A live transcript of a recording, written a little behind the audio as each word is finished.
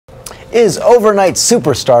Is overnight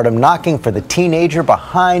superstardom knocking for the teenager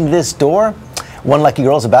behind this door? One lucky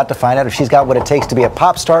girl is about to find out if she's got what it takes to be a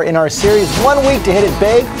pop star in our series. 1 week to hit it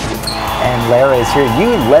big. And Lara is here. You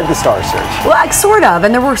led the star search. Well, sort of.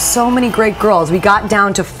 And there were so many great girls. We got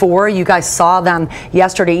down to 4. You guys saw them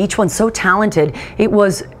yesterday. Each one so talented. It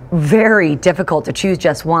was very difficult to choose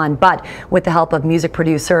just one. But with the help of music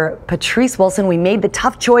producer Patrice Wilson, we made the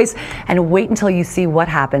tough choice. And wait until you see what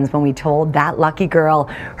happens when we told that lucky girl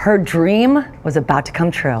her dream was about to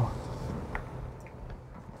come true.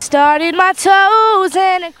 Started my toes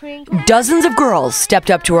in a crinkle. Dozens of girls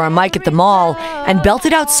stepped up to our mic at the mall and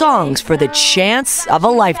belted out songs for the chance of a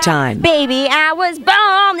lifetime. Baby, I was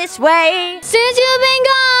born this way. Since you've been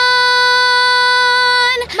gone,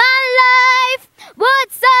 my life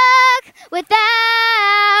would suck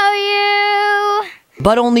without you.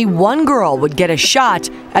 But only one girl would get a shot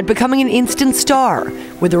at becoming an instant star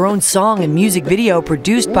with her own song and music video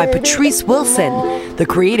produced by Patrice Wilson, the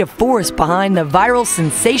creative force behind the viral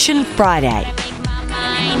sensation Friday.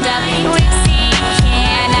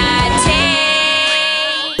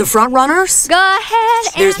 The frontrunners? Go ahead.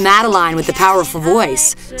 There's Madeline with the powerful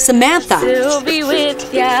voice, Samantha, We'll be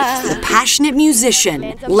with ya. the passionate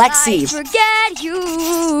musician, Lexi, Forget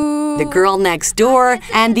you. the girl next door,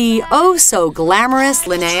 and the oh-so-glamorous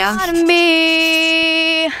Linnea.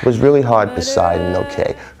 Me. It was really hard deciding,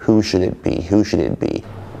 okay, who should it be, who should it be?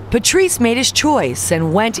 Patrice made his choice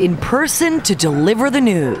and went in person to deliver the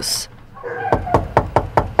news.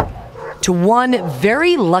 To one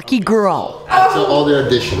very lucky girl. After all the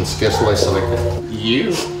auditions, guess who I selected? You.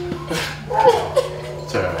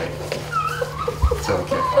 It's alright. It's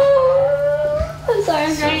okay. I'm sorry,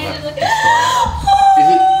 I'm trying to look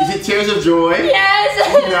Is it tears of joy? Yes.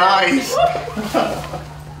 Nice.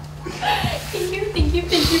 Thank you, thank you,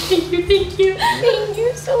 thank you, thank you, thank you. Thank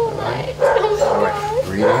you so much. Oh my Alright,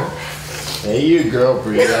 breathe in. There you go,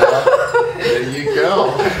 breathe out. There you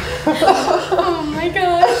go. Oh my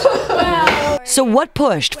gosh. Wow. So what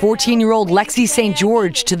pushed 14-year-old Lexi St.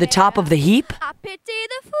 George to the top of the heap? I pity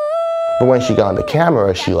the fool. But when she got on the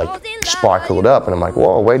camera, she like sparkled up, and I'm like,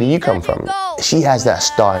 whoa, where do you come from? She has that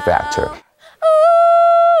star factor. Ooh,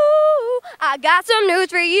 I got some news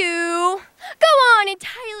for you. Go on and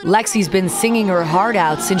tell you. Lexi's been singing her heart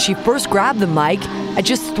out since she first grabbed the mic at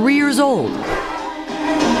just 3 years old.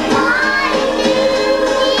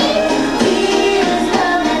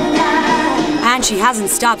 And she hasn't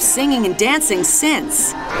stopped singing and dancing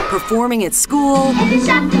since, performing at school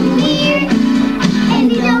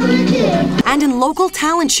and in local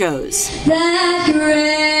talent shows,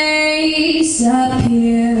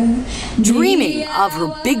 dreaming of her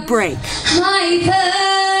big break.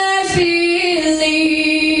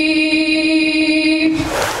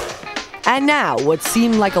 And now, what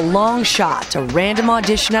seemed like a long shot, a random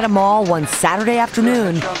audition at a mall one Saturday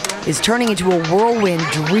afternoon, is turning into a whirlwind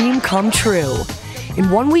dream come true. In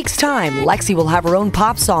 1 week's time, Lexi will have her own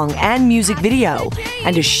pop song and music video,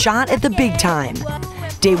 and a shot at the big time.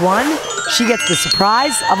 Day 1, she gets the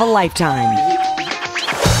surprise of a lifetime.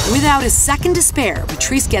 Without a second to spare,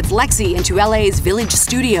 Patrice gets Lexi into LA's Village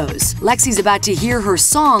Studios. Lexi's about to hear her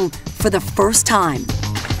song for the first time.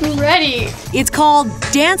 I'm ready. It's called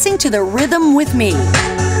Dancing to the Rhythm with Me. Step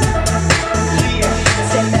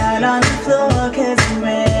out on the floor 'cause I'm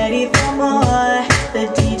ready for more. The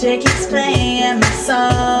DJ keeps playing my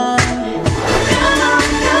song. Come on,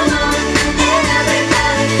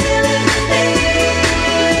 everybody feeling the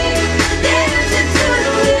beat. Dancing to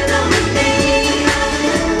the rhythm with me.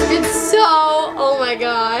 It's so, oh my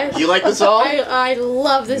gosh. You like the song? I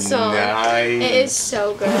love this song. Nice. It is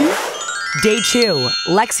so good. Day 2,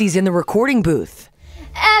 Lexi's in the recording booth.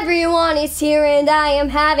 Everyone is here and I am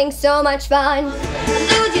having so much fun.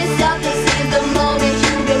 Lose yourself, this is the moment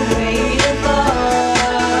you've been waiting for.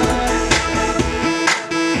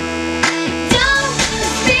 Don't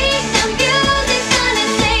speak, the music's gonna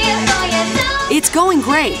say it for you. It's going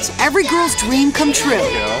great. Every girl's dream come true.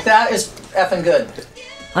 That is effing good.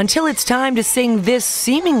 Until it's time to sing this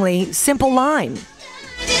seemingly simple line.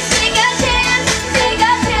 Just take a chance, take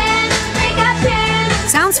a chance, take a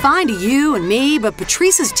chance. Sounds fine to you and me, but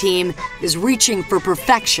Patrice's team is reaching for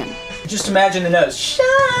perfection. Just imagine the notes.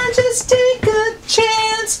 Shine, just take a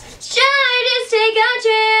chance. Shy, just take a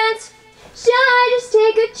chance. Shy, just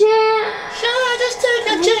take a chance. Shy, just take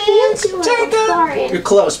a chance. Take a. You're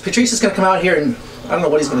close. Patrice is gonna come out here and I don't know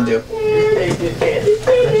what he's gonna do.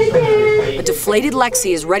 A deflated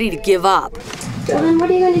Lexi is ready to give up. Well, then what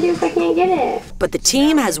are you going to do if I can't get it? But the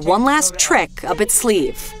team has one last trick up its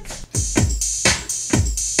sleeve.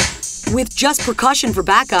 With just percussion for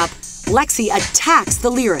backup, Lexi attacks the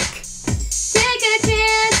lyric. Take a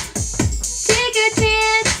chance.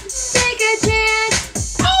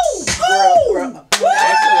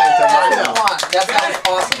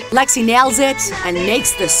 Lexi nails it and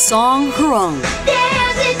makes the song her own.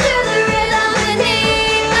 Dancing to the rhythm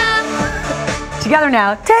and Together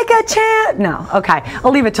now, take a chance. No, okay,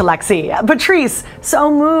 I'll leave it to Lexi. Patrice,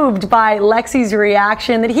 so moved by Lexi's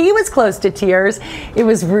reaction that he was close to tears. It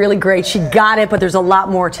was really great. She got it, but there's a lot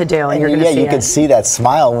more to do, and you're going to see it. Yeah, you can see that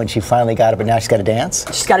smile when she finally got it, but now she's got to dance.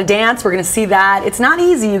 She's got to dance. We're going to see that. It's not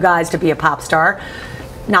easy, you guys, to be a pop star.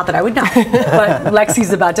 Not that I would know, but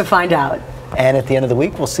Lexi's about to find out. And at the end of the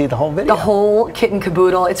week, we'll see the whole video. The whole kit and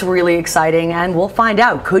caboodle. It's really exciting, and we'll find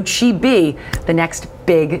out. Could she be the next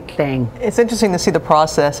big thing? It's interesting to see the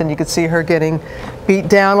process, and you could see her getting beat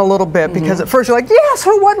down a little bit because at first you're like, yes,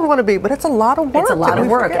 who wouldn't want to be? But it's a lot of work. It's a lot of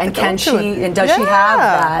work. And can she, and does she have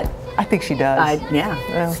that? I think she does.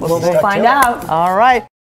 Yeah. We'll find out. All right.